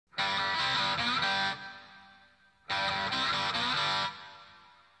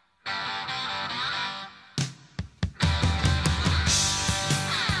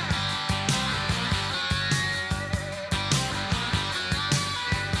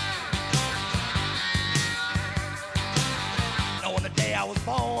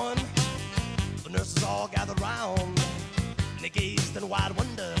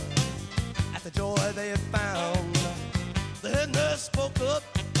boy they had found. The head nurse spoke up,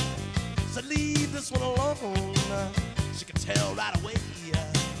 said, leave this one alone. She could tell right away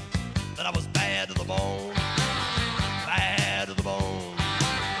that I was bad to the bone. Bad to the bone.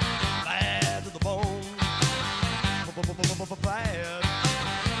 Bad to the bone. Bad. Bad.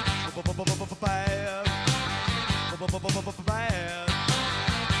 Bad.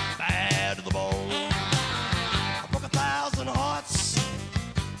 Bad to the bone. I broke 1,000 hearts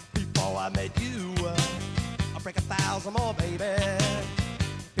before I met you. I break 1,000 more, baby,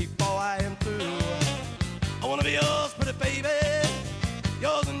 before I am through. I wanna be yours, pretty baby,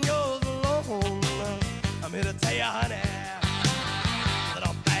 yours and yours alone. I'm here to tell you, honey, that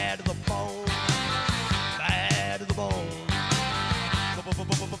I'm bad to the bone. Bad to the bone.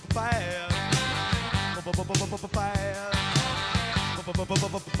 Bad. Bad.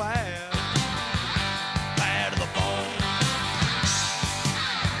 Bad. Bad to the bone.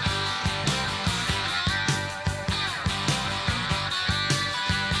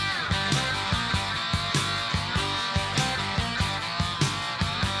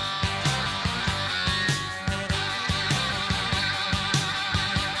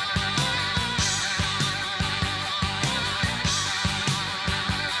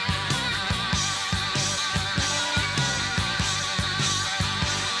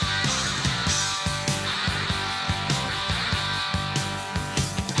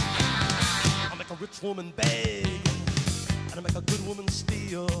 Rich woman beg, and I make a good woman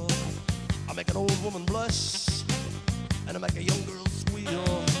steal. I make an old woman blush, and I make a young girl squeal.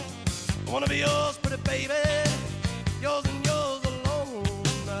 I wanna be yours, pretty baby, yours and yours alone.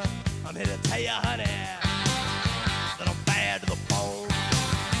 I'm here to tell you, honey, that I'm bad to the bone.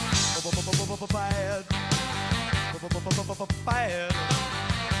 Bad. Bad.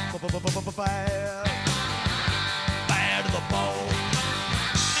 Bad. Bad to the bone.